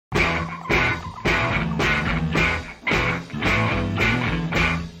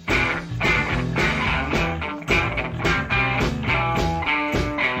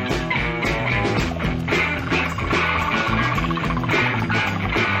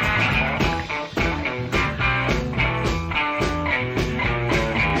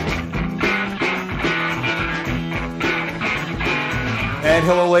And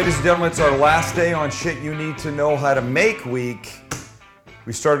hello, ladies and gentlemen. It's our last day on Shit You Need to Know How to Make week.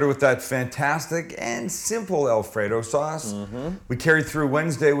 We started with that fantastic and simple Alfredo sauce. We carried through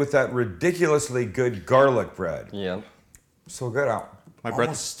Wednesday with that ridiculously good garlic bread. Yeah. So good out. My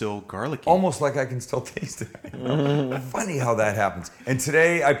breath is still garlicky. Almost like I can still taste it. Funny how that happens. And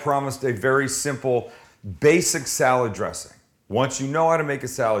today I promised a very simple, basic salad dressing. Once you know how to make a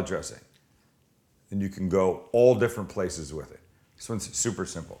salad dressing, then you can go all different places with it. This one's super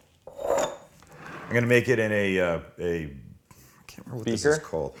simple. I'm gonna make it in I can't remember what this is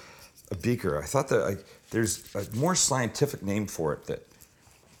called. A beaker. I thought that there's a more scientific name for it that.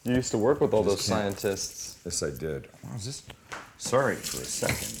 You used to work with all those scientists. Yes, I did. What was this? Sorry for a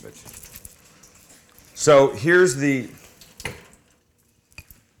second, but. So here are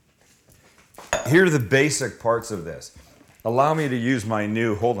the basic parts of this. Allow me to use my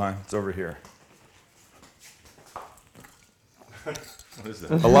new, hold on, it's over here. What is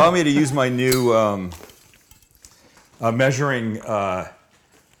that? Allow me to use my new measuring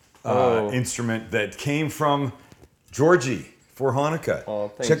instrument that came from Georgie for Hanukkah. Oh,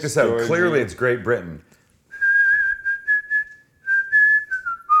 thanks, check this out. Georgie. Clearly it's Great Britain.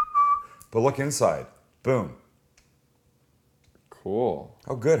 But look inside. Boom. Cool.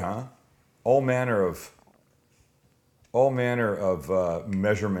 Oh, good, huh? All manner of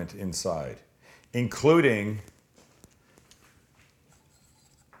measurement inside, including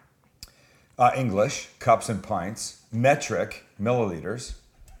English, cups and pints, metric, milliliters.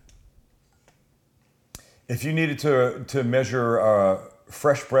 If you needed to measure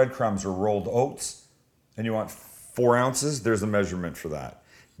fresh breadcrumbs or rolled oats, and you want 4 ounces, there's a measurement for that.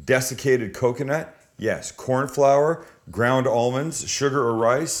 Desiccated coconut, yes. Corn flour, ground almonds, sugar or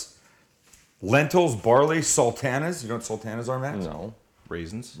rice, lentils, barley, sultanas. You know what sultanas are, Max? No.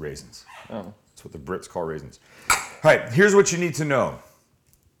 Raisins. Raisins. Oh. That's what the Brits call raisins. All right, here's what you need to know.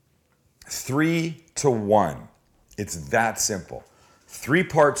 3 to 1. It's that simple. 3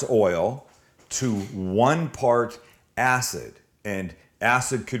 parts oil to 1 part acid. And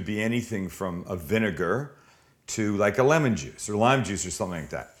acid could be anything from a vinegar to like a lemon juice or lime juice or something like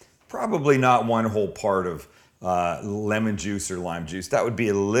that. Probably not 1 whole part of lemon juice or lime juice. That would be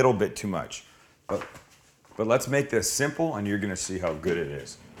a little bit too much. But let's make this simple and you're gonna see how good it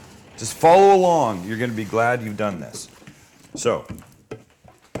is. Just follow along. You're gonna be glad you've done this. So,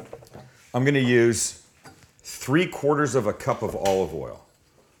 I'm gonna use 3/4 of a cup of olive oil.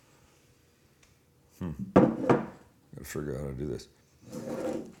 Gotta figure out how to do this.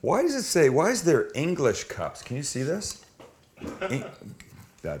 Why does it say, why is there English cups? Can you see this?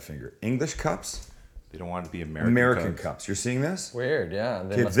 Bad finger. English cups? They don't want to be American. American cups. You're seeing this? Weird, yeah.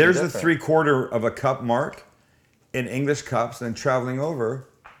 They Okay, must be there's the different. 3/4 of a cup mark in English cups, then traveling over.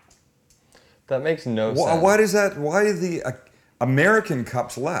 That makes no sense. Why does that? Why are the American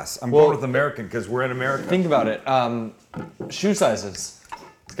cups less? I'm going with American because we're in America. Think about it. Shoe sizes.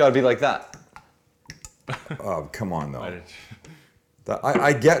 It's got to be like that. Oh, come on though. I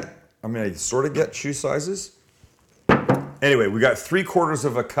sort of get shoe sizes. Anyway, we got 3/4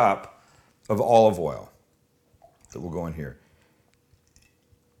 of a cup of olive oil that will go in here.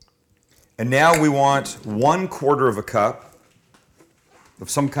 And now we want 1/4 of a cup of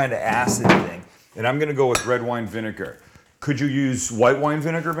some kind of acid thing. And I'm gonna go with red wine vinegar. Could you use white wine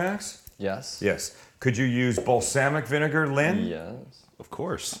vinegar, Max? Yes. Yes. Could you use balsamic vinegar, Lynn? Yes. Of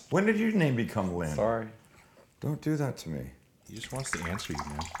course. When did your name become Lynn? Sorry. Don't do that to me. He just wants to answer you,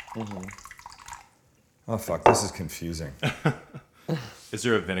 man. Oh, fuck, this is confusing. Is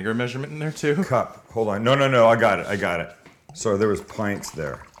there a vinegar measurement in there too? Cup. Hold on. No. I got it. Sorry, there was pints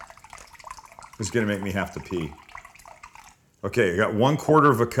there. It's going to make me have to pee. Okay, I got 1/4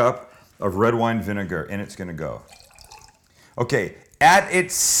 of a cup of red wine vinegar, and it's going to go. Okay, at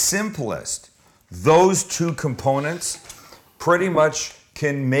its simplest, those 2 components pretty much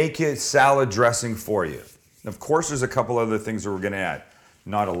can make it salad dressing for you. Of course, there's a couple other things that we're going to add.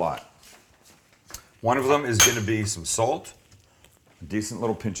 Not a lot. One of them is going to be some salt, a decent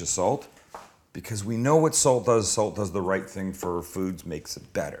little pinch of salt, because we know what salt does. Salt does the right thing for foods, makes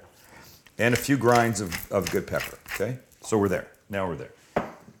it better. And a few grinds of good pepper, okay? So we're there. Now we're there.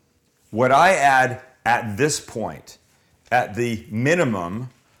 What I add at this point, at the minimum,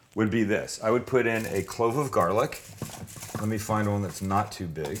 would be this. I would put in a clove of garlic. Let me find one that's not too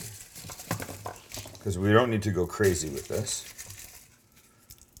big, because we don't need to go crazy with this.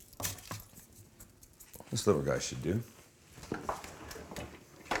 This little guy should do.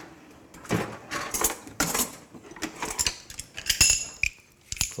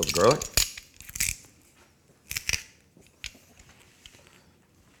 Clove of garlic.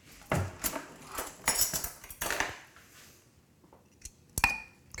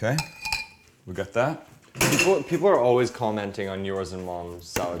 Okay, we got that. People are always commenting on yours and Mom's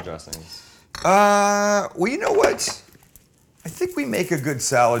salad dressings. Well, you know what? I think we make a good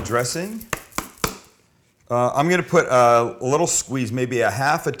salad dressing. I'm gonna put a little squeeze, maybe a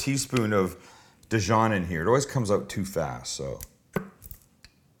half a teaspoon of Dijon in here. It always comes out too fast, so.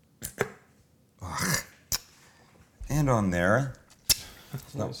 Ugh. And on there.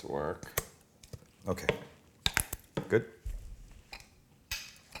 Nice work. Okay. Good.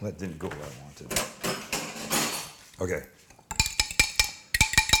 That didn't go where I wanted. Okay.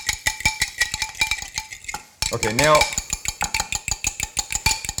 Okay,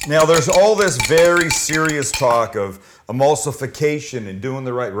 now there's all this very serious talk of emulsification and doing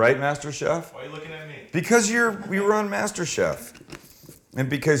the right, Master Chef? Why are you looking at me? Because we were on Master Chef. And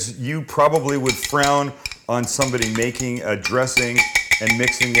because you probably would frown on somebody making a dressing and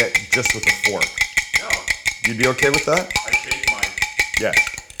mixing it just with a fork. No. You'd be okay with that? I shake mine. Yeah.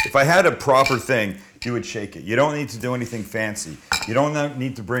 If I had a proper thing, you would shake it. You don't need to do anything fancy. You don't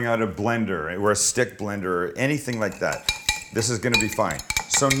need to bring out a blender or a stick blender or anything like that. This is going to be fine.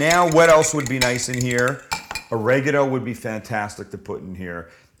 So now what else would be nice in here? Oregano would be fantastic to put in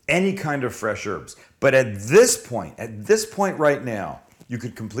here. Any kind of fresh herbs. But at this point right now, you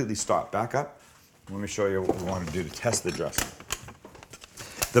could completely stop. Back up. Let me show you what we want to do to test the dressing.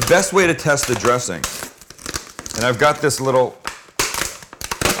 The best way to test the dressing, and I've got this little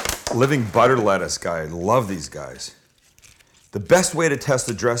living butter lettuce guy. I love these guys. The best way to test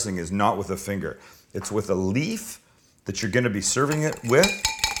the dressing is not with a finger. It's with a leaf that you're going to be serving it with.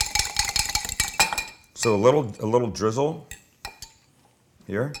 So a little drizzle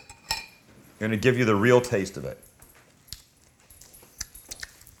here. Going to give you the real taste of it.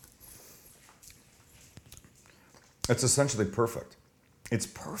 It's essentially perfect. It's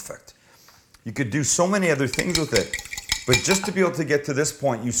perfect. You could do so many other things with it, but just to be able to get to this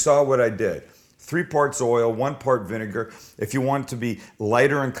point, you saw what I did. 3 parts oil, 1 part vinegar. If you want it to be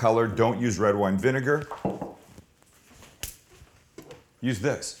lighter in color, don't use red wine vinegar. Use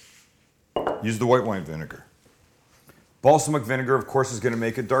this. Use the white wine vinegar. Balsamic vinegar, of course, is going to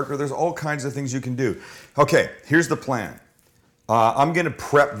make it darker. There's all kinds of things you can do. Okay, here's the plan. I'm going to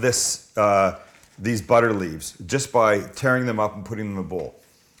prep these butter leaves just by tearing them up and putting them in a bowl.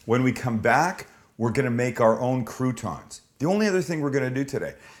 When we come back, we're going to make our own croutons. The only other thing we're going to do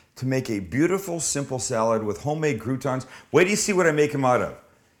today, to make a beautiful, simple salad with homemade croutons. Wait till you see what I make them out of.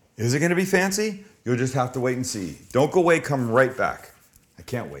 Is it going to be fancy? You'll just have to wait and see. Don't go away, come right back. I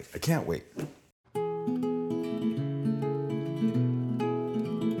can't wait. I can't wait.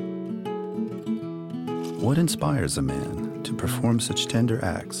 What inspires a man to perform such tender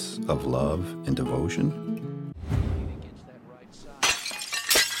acts of love and devotion?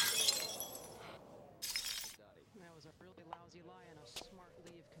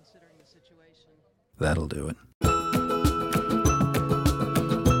 That'll do it.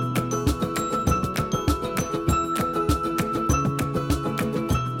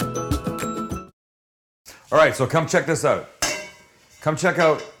 All right, so come check this out. Come check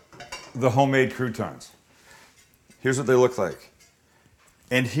out the homemade croutons. Here's what they look like.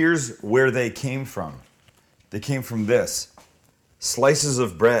 And here's where they came from. They came from this. Slices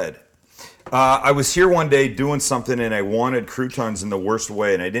of bread. I was here one day doing something and I wanted croutons in the worst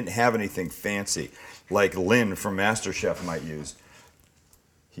way and I didn't have anything fancy like Lynn from MasterChef might use,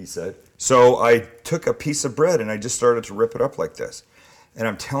 he said. So I took a piece of bread and I just started to rip it up like this. And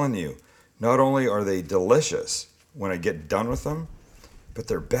I'm telling you, not only are they delicious when I get done with them, but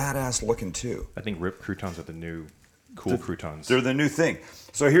they're badass looking too. I think ripped croutons are the new cool croutons. They're the new thing.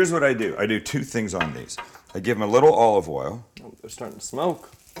 So here's what I do. I do 2 things on these. I give them a little olive oil. Oh, they're starting to smoke.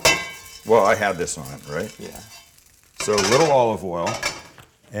 Well, I had this on it, right? Yeah. So a little olive oil.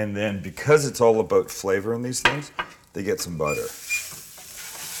 And then because it's all about flavor in these things, they get some butter.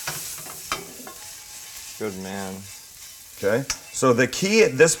 Good man. Okay? So the key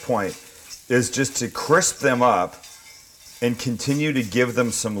at this point is just to crisp them up and continue to give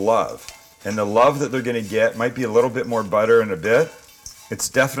them some love. And the love that they're going to get might be a little bit more butter in a bit. It's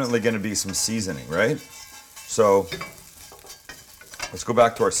definitely going to be some seasoning, right? So let's go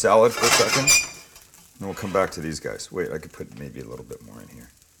back to our salad for a second. And we'll come back to these guys. Wait, I could put maybe a little bit more in here.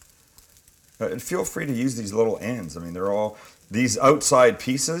 And feel free to use these little ends. I mean, they're all, these outside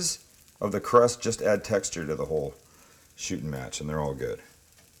pieces of the crust just add texture to the whole shooting match, and they're all good.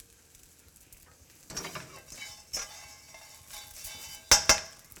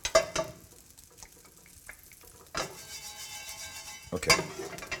 Okay,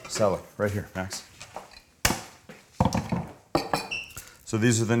 salad, right here, Max. So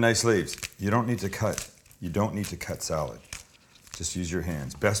these are the nice leaves. You don't need to cut salad. Just use your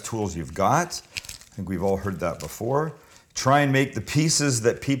hands. Best tools you've got. I think we've all heard that before. Try and make the pieces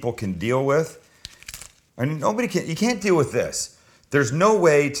that people can deal with. I mean, you can't deal with this. There's no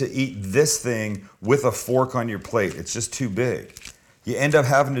way to eat this thing with a fork on your plate. It's just too big. You end up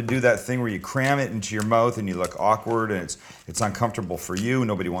having to do that thing where you cram it into your mouth and you look awkward and it's uncomfortable for you.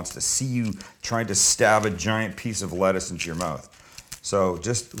 Nobody wants to see you trying to stab a giant piece of lettuce into your mouth. So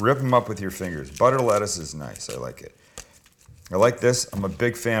just rip them up with your fingers. Butter lettuce is nice. I like it. I like this. I'm a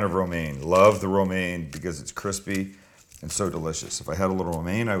big fan of romaine. Love the romaine because it's crispy and so delicious. If I had a little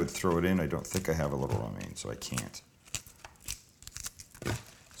romaine, I would throw it in. I don't think I have a little romaine, so I can't.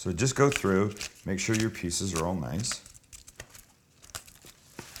 So just go through, make sure your pieces are all nice.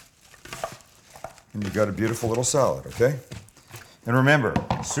 And you've got a beautiful little salad, okay? And remember,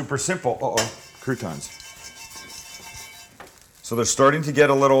 super simple. Croutons. So they're starting to get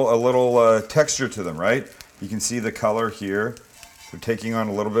a little texture to them, right? You can see the color here. They're taking on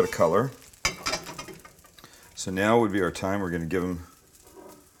a little bit of color. So now would be our time. We're going to give them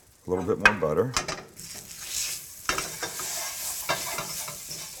a little bit more butter.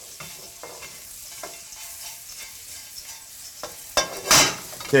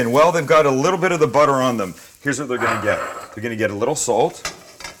 Okay, and while they've got a little bit of the butter on them, here's what they're going to get. They're going to get a little salt.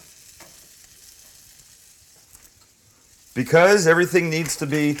 Because everything needs to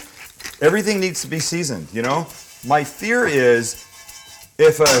be seasoned, you know? My fear is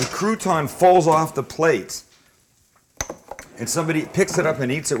if a crouton falls off the plate and somebody picks it up and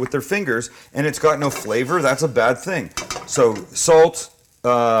eats it with their fingers and it's got no flavor, that's a bad thing. So salt,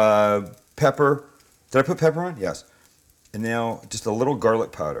 pepper. Did I put pepper on? Yes. And now just a little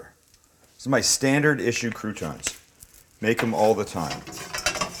garlic powder. This is my standard issue croutons. Make them all the time.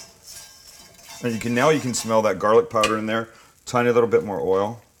 And you can smell that garlic powder in there. Tiny little bit more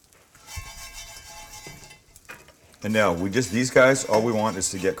oil. And now these guys, all we want is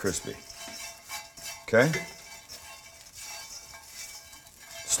to get crispy. Okay?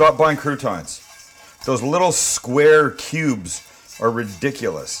 Stop buying croutons. Those little square cubes are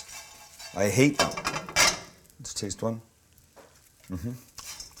ridiculous. I hate them. Let's taste one.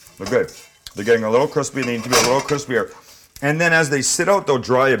 They're good. They're getting a little crispy. They need to be a little crispier. And then as they sit out, they'll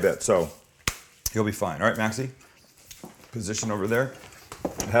dry a bit. So you'll be fine. All right, Maxie? Position over there.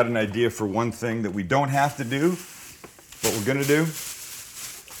 I had an idea for one thing that we don't have to do, but we're going to do.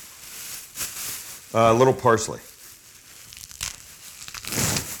 A little parsley.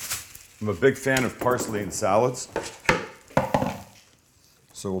 I'm a big fan of parsley in salads.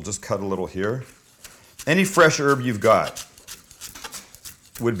 So we'll just cut a little here. Any fresh herb you've got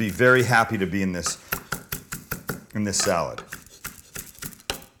would be very happy to be in this salad.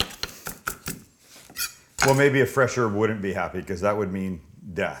 Well, maybe a fresh herb wouldn't be happy because that would mean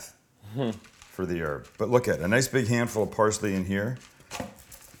death for the herb. But look at a nice big handful of parsley in here.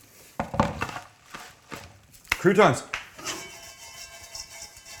 Croutons.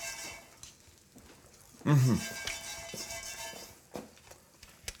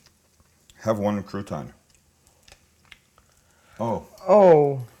 Have one crouton. Oh.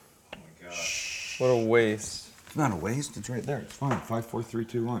 Oh. My gosh. What a waste. It's not a waste. It's right there. It's fine. 5, 4, 3,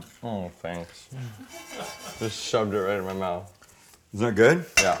 2, 1. Oh, thanks. Just shoved it right in my mouth. Is that good?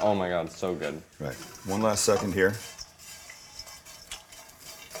 Yeah. Oh my God, it's so good. Right. One last second here.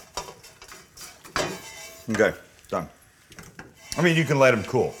 Okay. Done. I mean, you can let them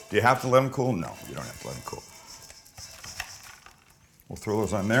cool. Do you have to let them cool? No, you don't have to let them cool. We'll throw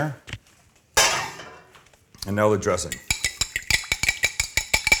those on there. And now the dressing.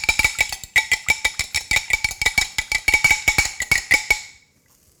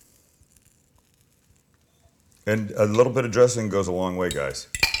 And a little bit of dressing goes a long way, guys.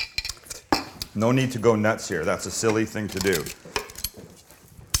 No need to go nuts here. That's a silly thing to do.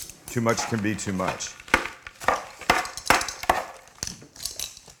 Too much can be too much.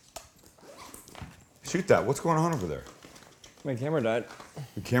 Shoot that. What's going on over there? My camera died.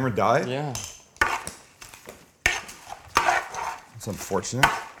 The camera died? Yeah. That's unfortunate.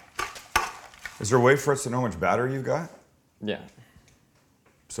 Is there a way for us to know how much battery you've got? Yeah.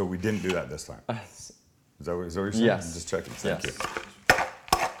 So we didn't do that this time. Is that what you're saying? Yes. I'm just checking. Thank Yes. you.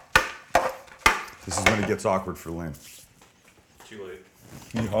 This is when it gets awkward for Lynn. Too late.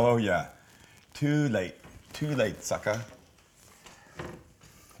 Oh, yeah. Too late. Too late, sucker.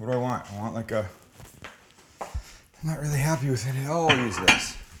 What do I want? I want like a... I'm not really happy with it. Oh, I'll use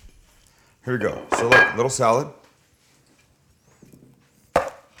this. Here we go. So look, little salad.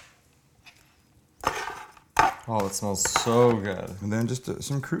 Oh, it smells so good. And then just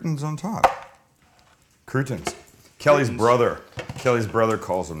some croutons on top. Croutons. Kelly's brother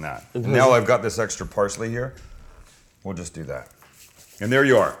calls them that. And now I've got this extra parsley here. We'll just do that. And there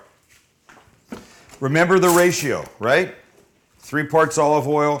you are. Remember the ratio, right? 3 parts olive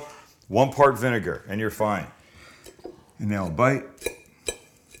oil, 1 part vinegar, and you're fine. And now a bite.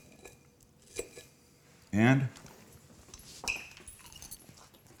 And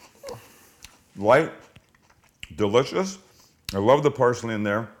light, delicious. I love the parsley in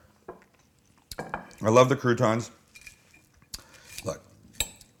there. I love the croutons. Look,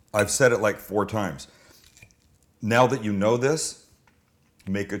 I've said it like 4 times. Now that you know this,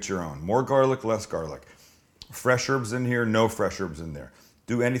 make it your own. More garlic, less garlic. Fresh herbs in here, no fresh herbs in there.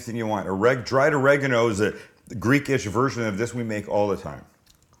 Do anything you want. Dried oregano is a Greekish version of this we make all the time.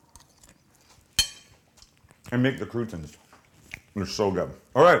 And make the croutons. They're so good.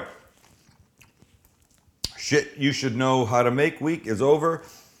 All right. Shit you should know how to make week is over.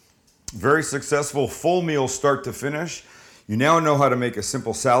 Very successful full meal start to finish. You now know how to make a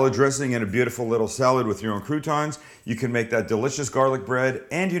simple salad dressing and a beautiful little salad with your own croutons. You can make that delicious garlic bread,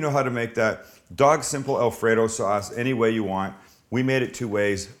 and you know how to make that dog simple Alfredo sauce any way you want. We made it 2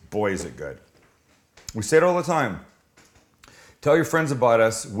 ways. Boy, is it good. We say it all the time. Tell your friends about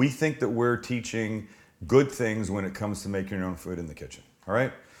us. We think that we're teaching good things when it comes to making your own food in the kitchen. All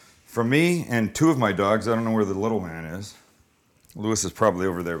right? For me and 2 of my dogs, I don't know where the little man is. Lewis is probably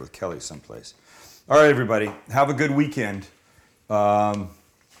over there with Kelly someplace. All right, everybody. Have a good weekend. We'll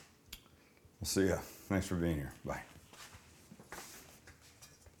see ya. Thanks for being here. Bye.